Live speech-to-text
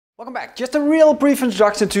Welcome back. Just a real brief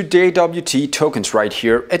introduction to JWT tokens right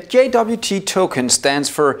here. A JWT token stands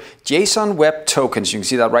for JSON Web Tokens. You can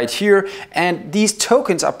see that right here. And these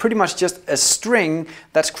tokens are pretty much just a string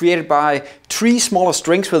that's created by three smaller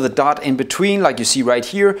strings with a dot in between, like you see right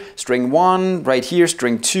here. String 1, right here,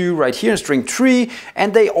 string 2, right here, and string 3.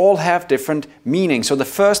 And they all have different meanings. So the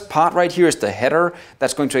first part right here is the header.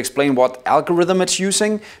 That's going to explain what algorithm it's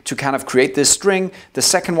using to kind of create this string. The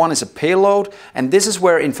second one is a payload. And this is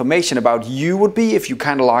where information about you would be if you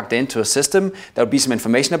kind of logged into a system. There would be some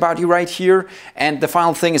information about you right here. And the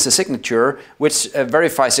final thing is a signature, which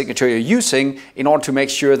verifies signature you're using in order to make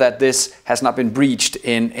sure that this has not been breached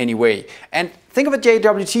in any way. And think of a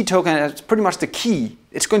JWT token as pretty much the key.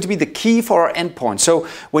 It's going to be the key for our endpoint. So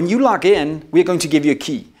when you log in, we're going to give you a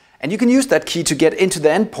key. And you can use that key to get into the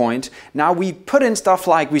endpoint. Now we put in stuff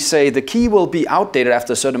like we say the key will be outdated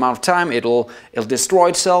after a certain amount of time. It'll destroy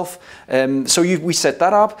itself. We set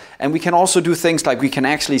that up, and we can also do things like we can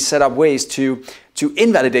actually set up ways to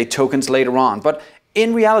invalidate tokens later on. But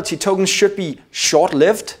in reality, tokens should be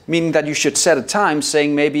short-lived, meaning that you should set a time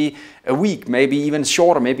saying maybe a week, maybe even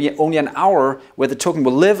shorter, maybe only an hour where the token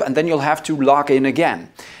will live, and then you'll have to log in again.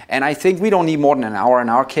 And I think we don't need more than an hour in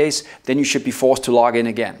our case, then you should be forced to log in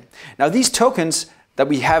again. Now these tokens that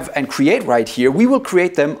we have and create right here, we will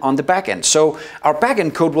create them on the backend. So our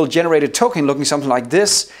backend code will generate a token looking something like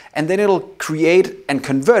this, and then it'll create and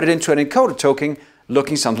convert it into an encoded token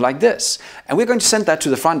looking something like this. And we're going to send that to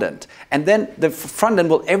the front end. And then the front end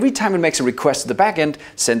will, every time it makes a request to the back end,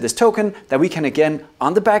 send this token that we can again,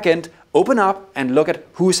 on the back end, open up and look at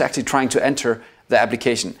who is actually trying to enter the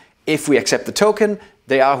application. If we accept the token,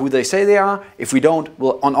 they are who they say they are. If we don't,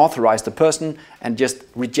 we'll unauthorize the person and just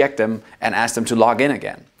reject them and ask them to log in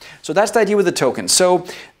again. So that's the idea with the tokens. So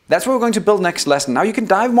that's what we're going to build next lesson. Now you can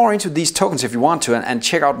dive more into these tokens if you want to and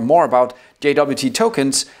check out more about JWT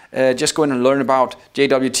tokens. Just go in and learn about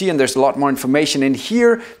JWT, and there's a lot more information in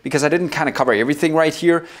here because I didn't kind of cover everything right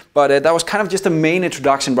here, but that was kind of just a main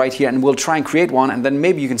introduction right here, and we'll try and create one, and then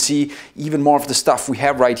maybe you can see even more of the stuff we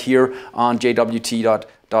have right here on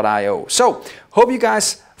jwt.io. So hope you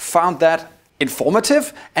guys found that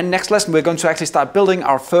informative, and next lesson we're going to actually start building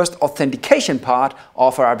our first authentication part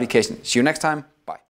of our application. See you next time.